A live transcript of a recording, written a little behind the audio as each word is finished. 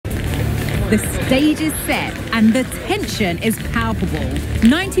The stage is set and the tension is palpable.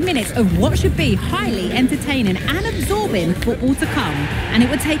 90 minutes of what should be highly entertaining and absorbing for all to come. And it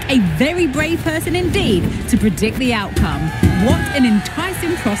would take a very brave person indeed to predict the outcome. What an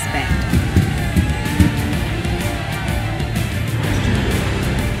enticing prospect.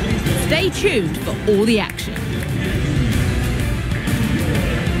 Stay tuned for all the action.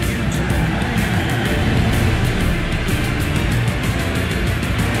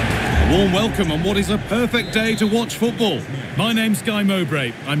 Warm welcome on what is a perfect day to watch football. My name's Guy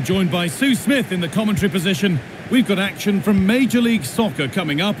Mowbray. I'm joined by Sue Smith in the commentary position. We've got action from Major League Soccer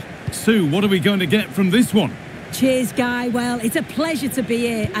coming up. Sue, what are we going to get from this one? Cheers, Guy. Well, it's a pleasure to be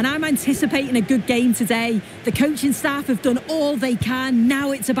here, and I'm anticipating a good game today. The coaching staff have done all they can.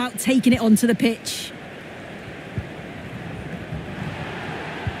 Now it's about taking it onto the pitch.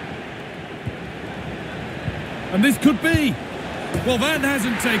 And this could be. Well, that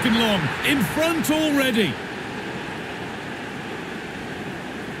hasn't taken long. In front already.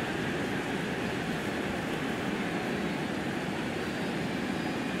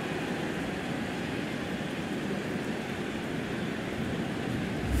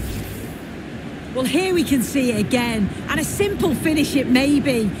 Well, here we can see it again, and a simple finish it may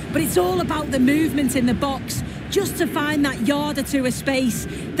be, but it's all about the movement in the box, just to find that yard or two of space.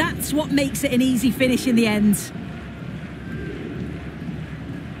 That's what makes it an easy finish in the end.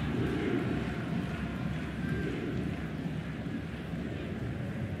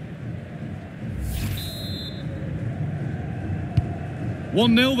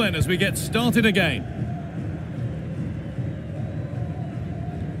 One 0 then as we get started again.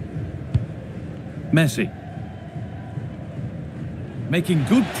 Messi. Making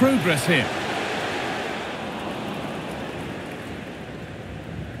good progress here.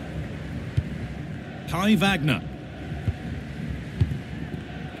 Kai Wagner.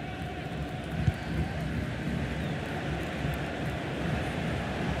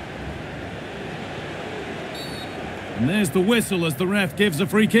 And there's the whistle as the ref gives a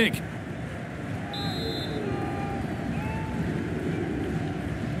free kick.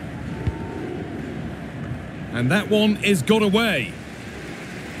 And that one is got away.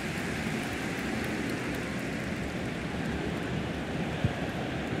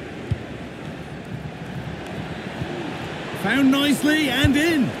 Found nicely and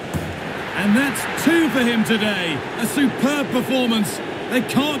in. And that's 2 for him today. A superb performance. They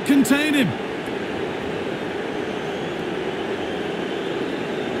can't contain him.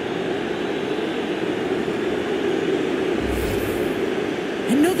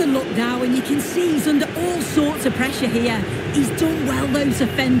 Another look now, and you can see he's under all sorts of pressure here. He's done well, though, to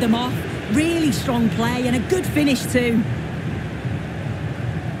fend them off. Really strong play and a good finish too.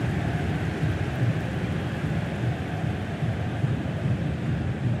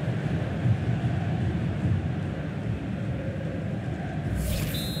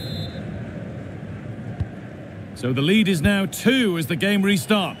 So the lead is now 2 as the game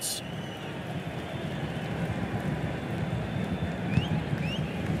restarts.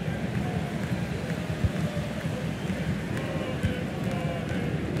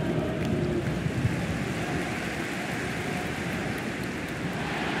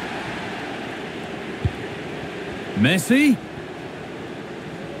 Messi.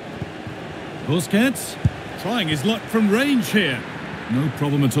 Busquets. Trying his luck from range here. No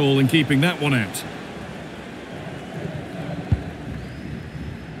problem at all in keeping that one out.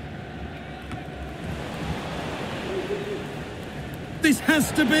 This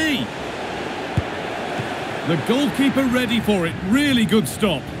has to be. The goalkeeper ready for it. Really good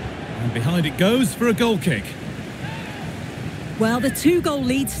stop. And behind it goes for a goal kick. Well, the 2-goal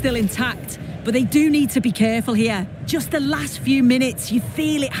lead's still intact, but they do need to be careful here. Just the last few minutes, you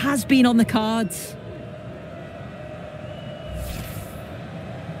feel it has been on the cards.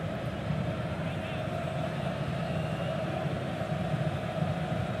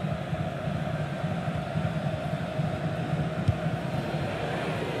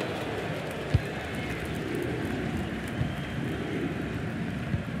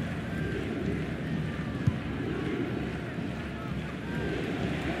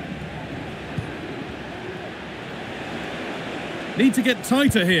 Need to get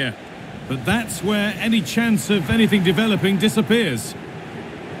tighter here, but that's where any chance of anything developing disappears.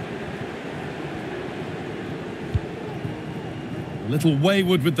 A little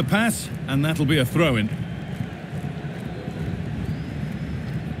wayward with the pass, and that'll be a throw-in.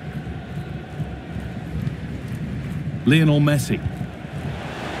 Lionel Messi.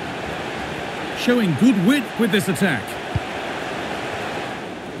 Showing good wit with this attack.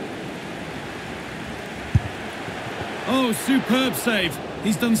 Oh, superb save.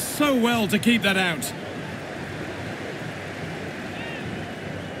 He's done so well to keep that out.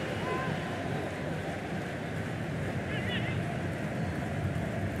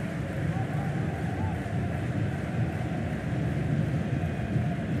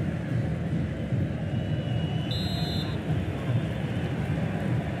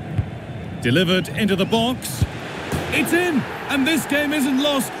 Delivered into the box. It's in! And this game isn't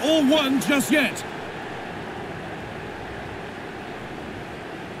lost or won just yet.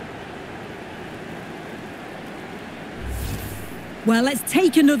 Well, let's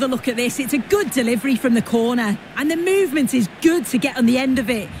take another look at this. It's a good delivery from the corner. And the movement is good to get on the end of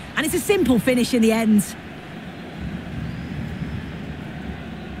it. And it's a simple finish in the end.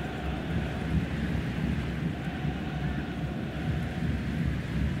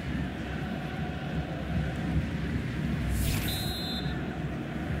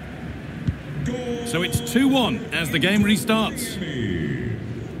 So it's 2-1 as the game restarts.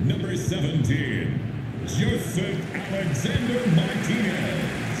 Number 17, Joseph Alexander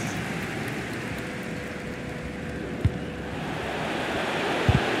Martinez.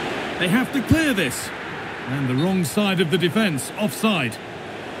 They have to clear this. And the wrong side of the defence, offside.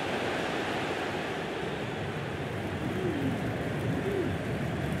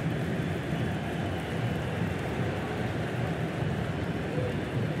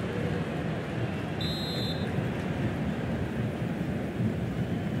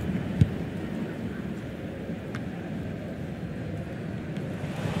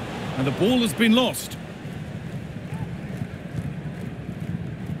 And the ball has been lost.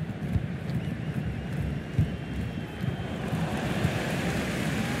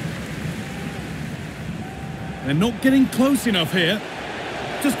 They're not getting close enough here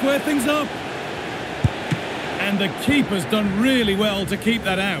to square things up. And the keeper's done really well to keep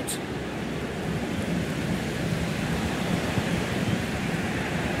that out.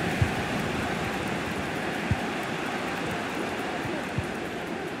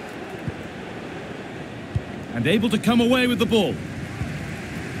 And able to come away with the ball.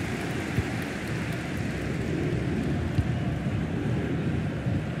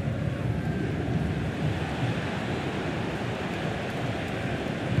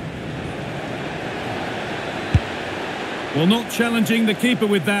 Well, not challenging the keeper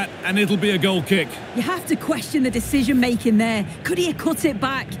with that, and it'll be a goal kick. You have to question the decision-making there. Could he have cut it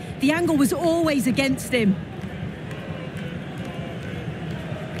back? The angle was always against him.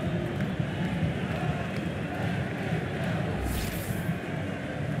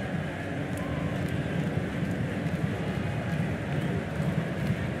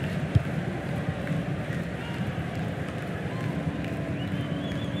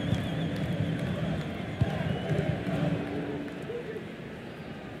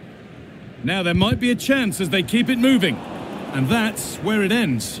 Now there might be a chance as they keep it moving. And that's where it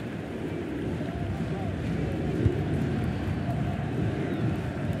ends.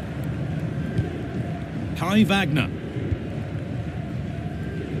 Kai Wagner.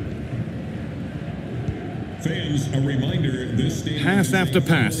 Fans, a reminder, this Pass after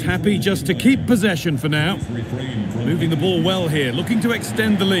pass, happy just to keep possession for now. Moving the ball well here, looking to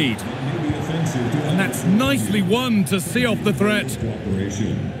extend the lead. And that's nicely won to see off the threat.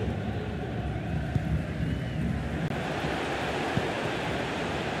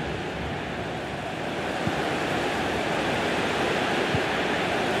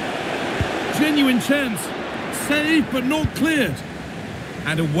 Genuine chance. Saved but not cleared.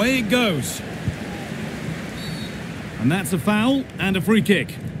 And away it goes. And that's a foul and a free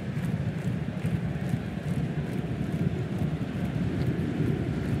kick.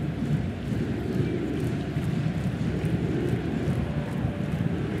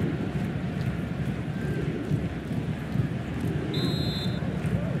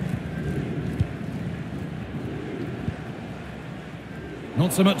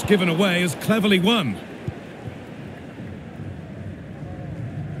 Not so much given away as cleverly won.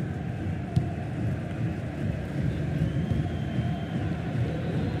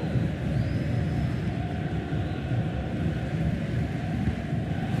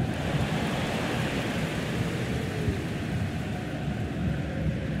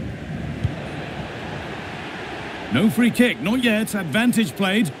 No free kick, not yet. Advantage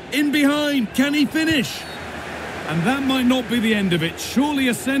played. In behind. Can he finish? And that might not be the end of it. Surely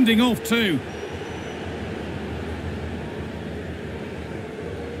a sending off too.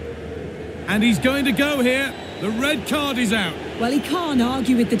 And he's going to go here. The red card is out. Well, he can't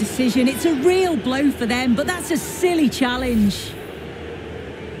argue with the decision. It's a real blow for them, but that's a silly challenge.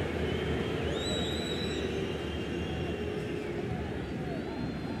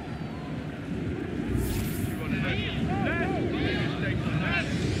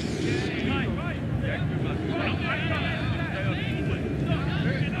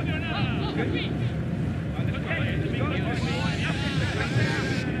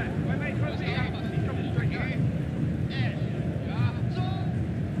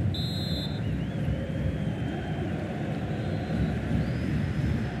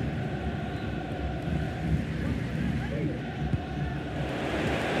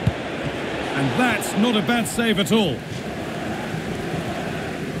 Not a bad save at all.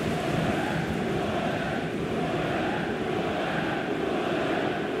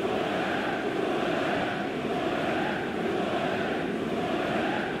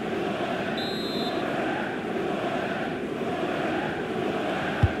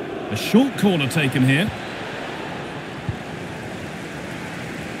 A short corner taken here.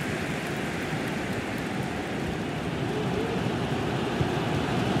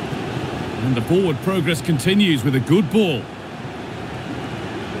 And the forward progress continues with a good ball.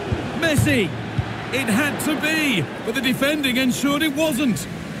 Messi! It had to be, but the defending ensured it wasn't.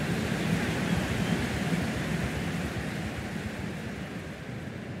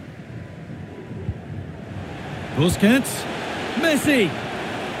 Busquets. Messi!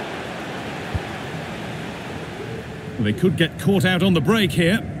 Well, they could get caught out on the break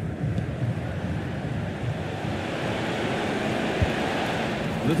here.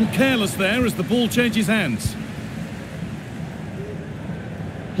 A little careless there as the ball changes hands.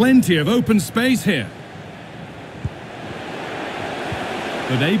 Plenty of open space here.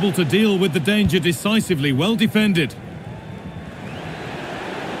 But able to deal with the danger decisively, well defended.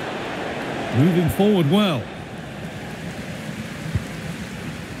 Moving forward well.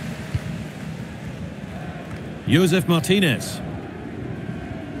 Josef Martinez.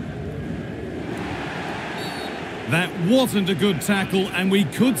 That wasn't a good tackle, and we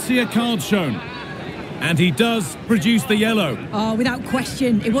could see a card shown. And he does produce the yellow. Oh, without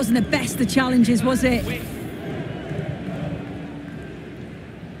question, it wasn't the best of challenges, was it?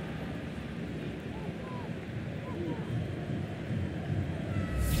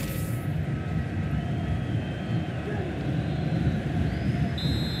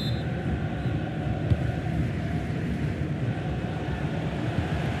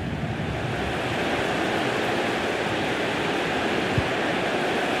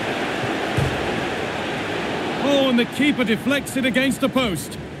 Oh, and the keeper deflects it against the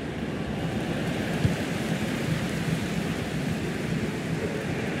post.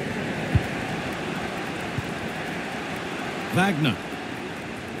 Wagner.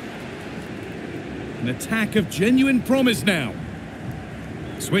 An attack of genuine promise now.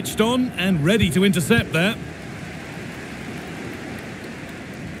 Switched on and ready to intercept there.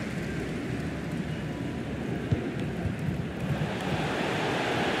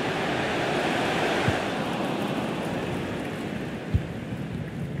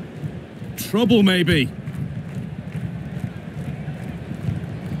 Trouble maybe.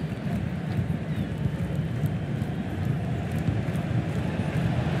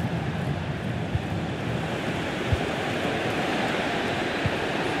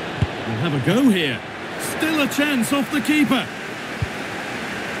 We'll have a go here. Still a chance off the keeper.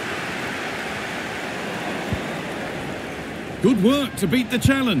 Good work to beat the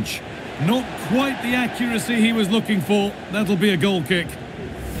challenge. Not quite the accuracy he was looking for. That'll be a goal kick.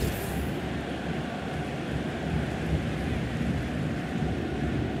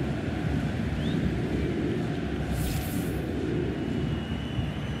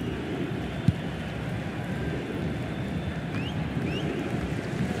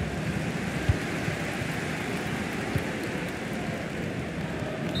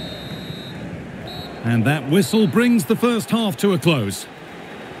 And that whistle brings the first half to a close.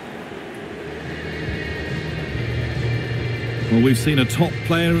 Well, we've seen a top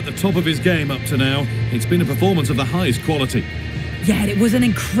player at the top of his game up to now. It's been a performance of the highest quality. Yeah, it was an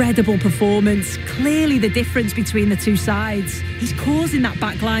incredible performance. Clearly the difference between the two sides. He's causing that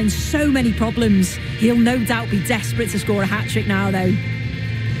back line so many problems. He'll no doubt be desperate to score a hat-trick now, though.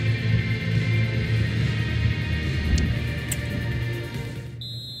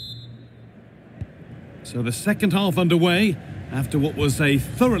 So the second half underway after what was a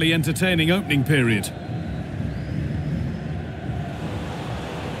thoroughly entertaining opening period.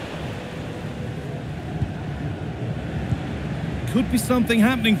 Could be something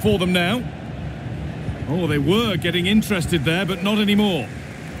happening for them now. Oh, they were getting interested there, but not anymore.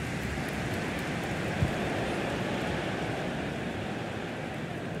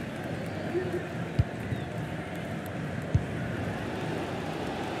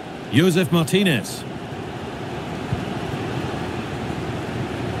 Josef Martinez.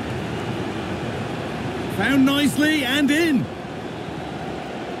 Found nicely and in.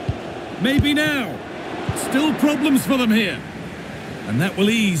 Maybe now. Still problems for them here. And that will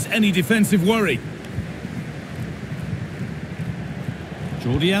ease any defensive worry.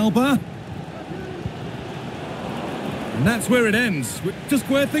 Jordi Alba. And that's where it ends. To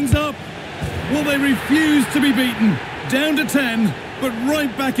square things up. Well, they refuse to be beaten. Down to 10, but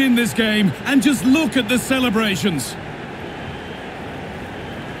right back in this game. And just look at the celebrations.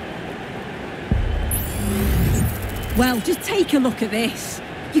 Well, just take a look at this.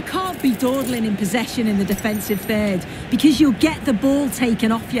 You can't be dawdling in possession in the defensive third because you'll get the ball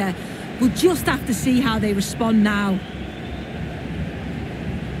taken off you. We'll just have to see how they respond now.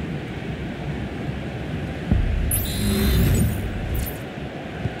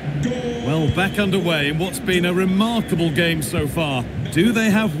 Well, back underway in what's been a remarkable game so far. Do they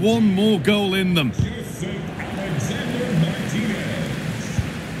have one more goal in them? Joseph Alexander Martinez.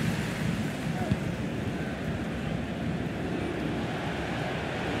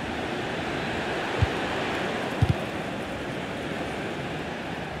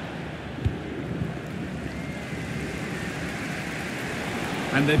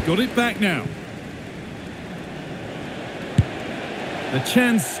 And they've got it back now. The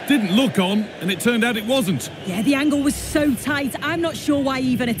chance didn't look on, and it turned out it wasn't. Yeah, the angle was so tight. I'm not sure why he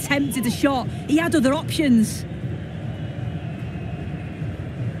even attempted a shot. He had other options.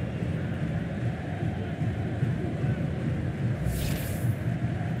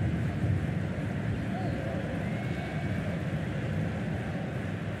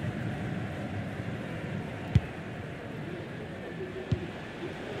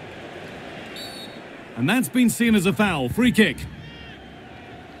 And that's been seen as a foul. Free kick.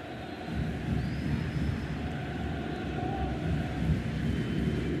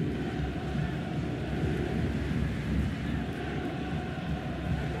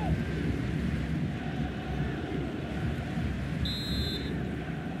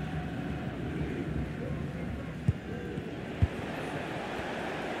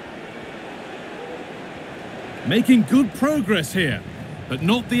 Making good progress here, but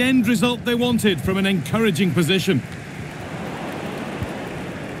not the end result they wanted from an encouraging position.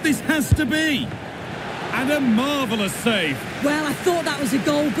 This has to be. And a marvellous save. Well, I thought that was a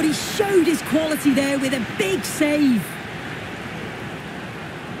goal, but he showed his quality there with a big save.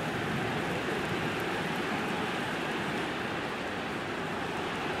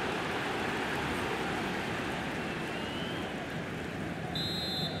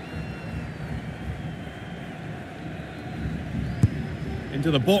 Into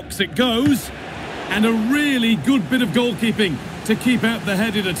the box it goes, and a really good bit of goalkeeping to keep out the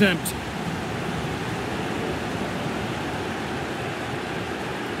headed attempt.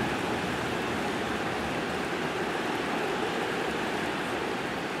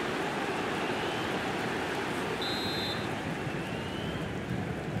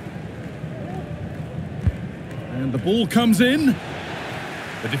 And the ball comes in.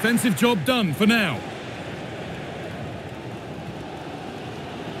 The defensive job done for now.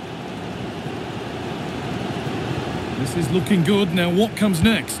 This is looking good. Now what comes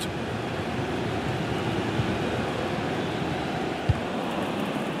next?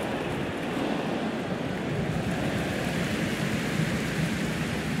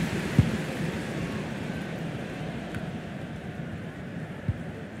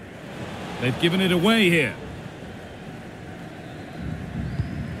 They've given it away here.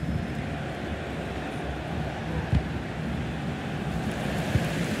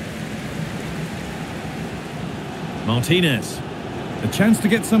 Martinez. A chance to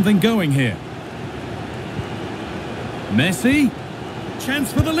get something going here. Messi.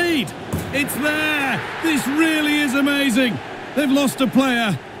 Chance for the lead. It's there. This really is amazing. They've lost a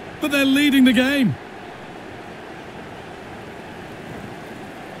player, but they're leading the game.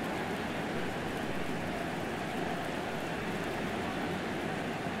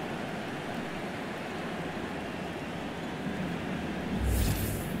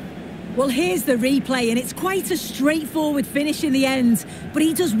 Well, here's the replay, and it's quite a straightforward finish in the end, but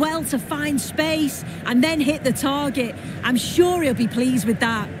he does well to find space and then hit the target. I'm sure he'll be pleased with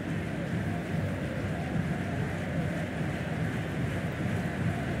that.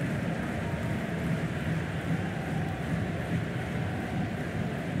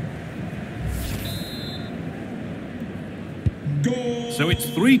 Goal. So it's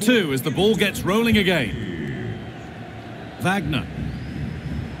 3-2 as the ball gets rolling again. Wagner.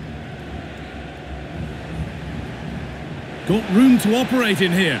 Got room to operate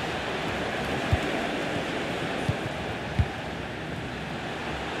in here.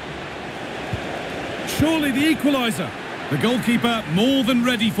 Surely the equaliser. The goalkeeper more than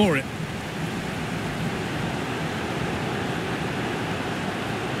ready for it.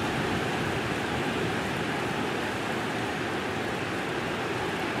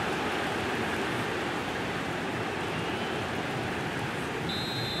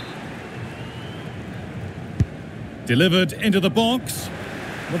 Delivered into the box.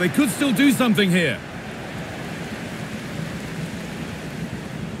 Well, they could still do something here.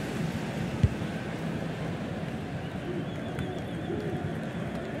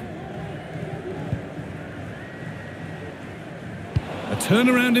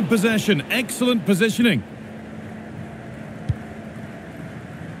 turnaround in possession. Excellent positioning.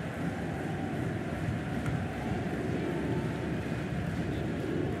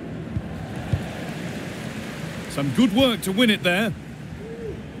 Some good work to win it there.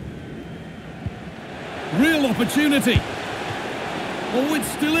 Real opportunity. Oh, it's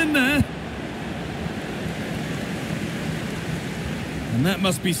still in there. And that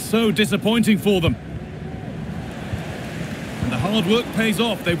must be so disappointing for them. And the hard work pays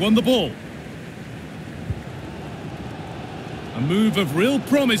off. They won the ball. A move of real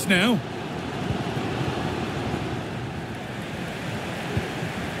promise now.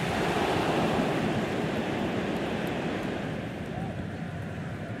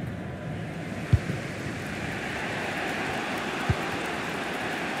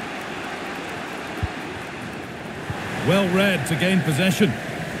 Well read to gain possession.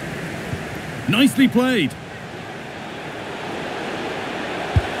 Nicely played.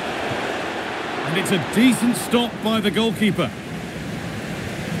 And it's a decent stop by the goalkeeper.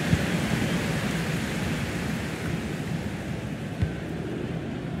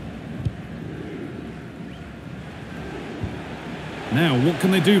 Now, what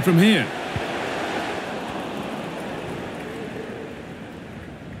can they do from here?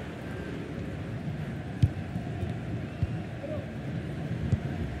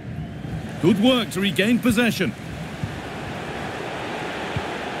 Good work to regain possession.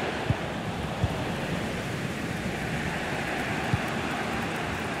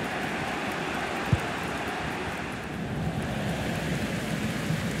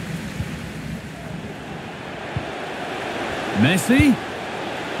 Messi.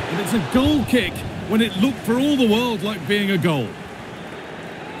 And it's a goal kick when it looked for all the world like being a goal.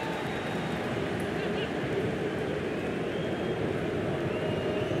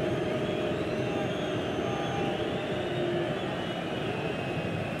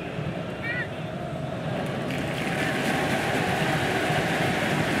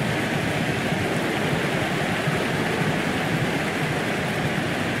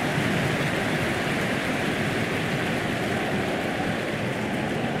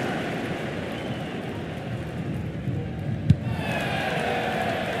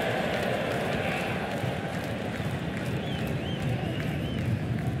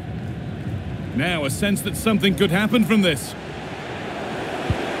 Now, a sense that something could happen from this.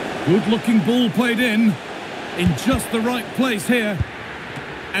 Good-looking ball played in just the right place here.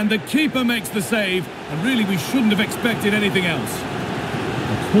 And the keeper makes the save, and really we shouldn't have expected anything else.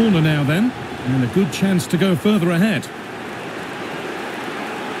 A corner now then, and a good chance to go further ahead.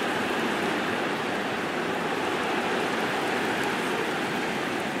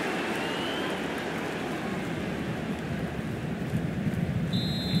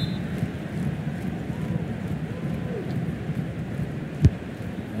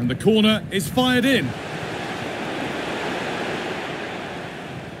 And the corner is fired in.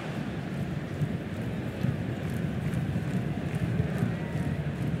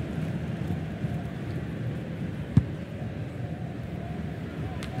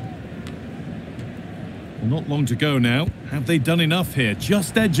 Not long to go now. Have they done enough here?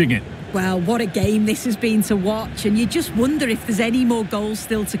 Just edging it. Well, what a game this has been to watch, and you just wonder if there's any more goals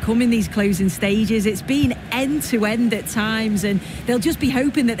still to come in these closing stages. It's been end-to-end at times, and they'll just be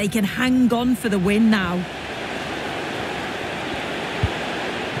hoping that they can hang on for the win now.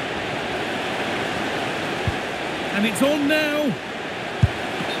 And it's on now.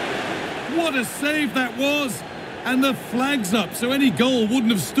 What a save that was. And the flag's up, so any goal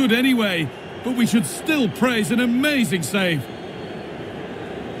wouldn't have stood anyway. But we should still praise an amazing save.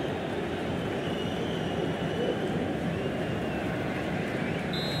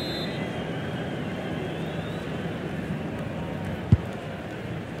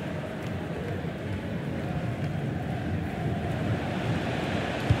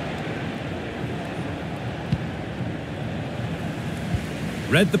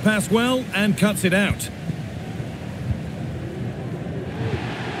 Read the pass well and cuts it out.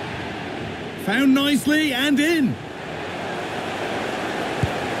 Found nicely and in.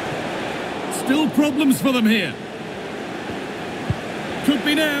 Still problems for them here. Could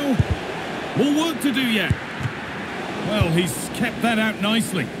be now. More work to do yet. Well, he's kept that out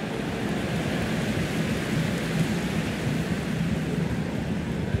nicely.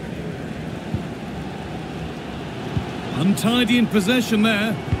 Untidy in possession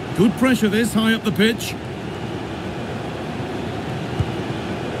there. Good pressure this high up the pitch.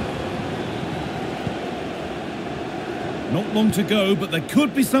 Not long to go, but there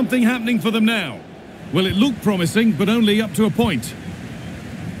could be something happening for them now. Well, it looked promising, but only up to a point.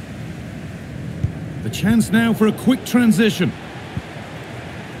 The chance now for a quick transition.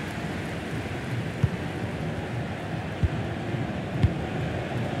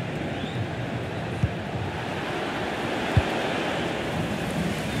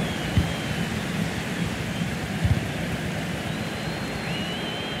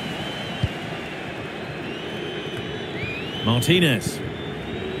 Martinez.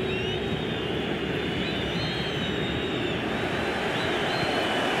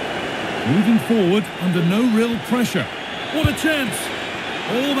 Moving forward under no real pressure. What a chance!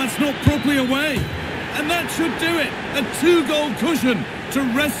 Oh, that's not properly away. And that should do it. A 2-goal cushion to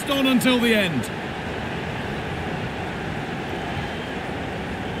rest on until the end.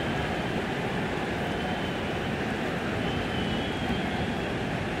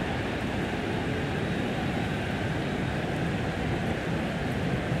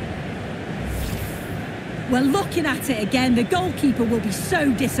 Well, looking at it again, the goalkeeper will be so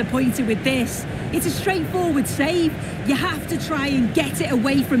disappointed with this. It's a straightforward save. You have to try and get it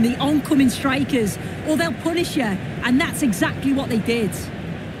away from the oncoming strikers, or they'll punish you. And that's exactly what they did.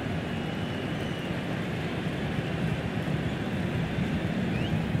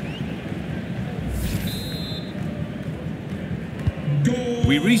 Goal.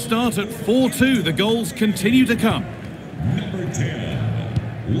 We restart at 4-2. The goals continue to come. Number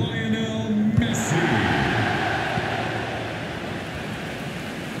 10, Lionel Messi.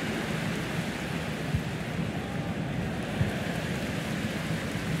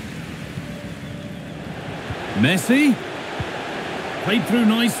 Messi. Played through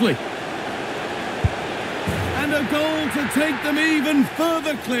nicely. And a goal to take them even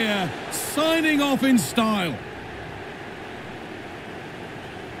further clear. Signing off in style.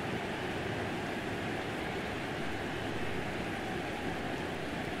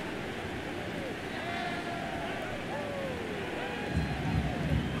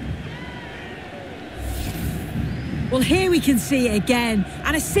 Well, here we can see it again,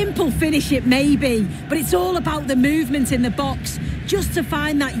 and a simple finish it may be, but it's all about the movement in the box, just to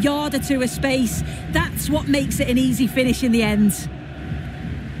find that yard or two of space. That's what makes it an easy finish in the end.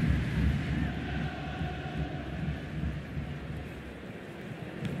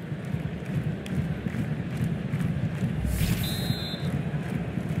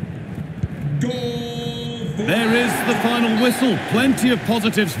 There is the final whistle. Plenty of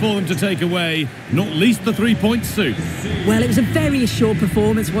positives for them to take away, not least the 3 points, Sue. Well, it was a very assured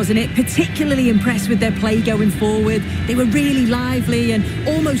performance, wasn't it? Particularly impressed with their play going forward. They were really lively and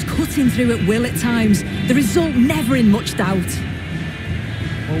almost cutting through at will at times. The result never in much doubt.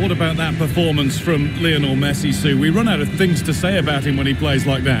 Well, what about that performance from Lionel Messi, Sue? We run out of things to say about him when he plays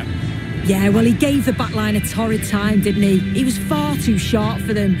like that. Yeah, well, he gave the backline a torrid time, didn't he? He was far too sharp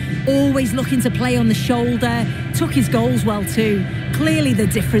for them, always looking to play on the shoulder, took his goals well too. Clearly the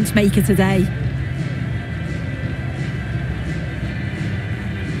difference maker today.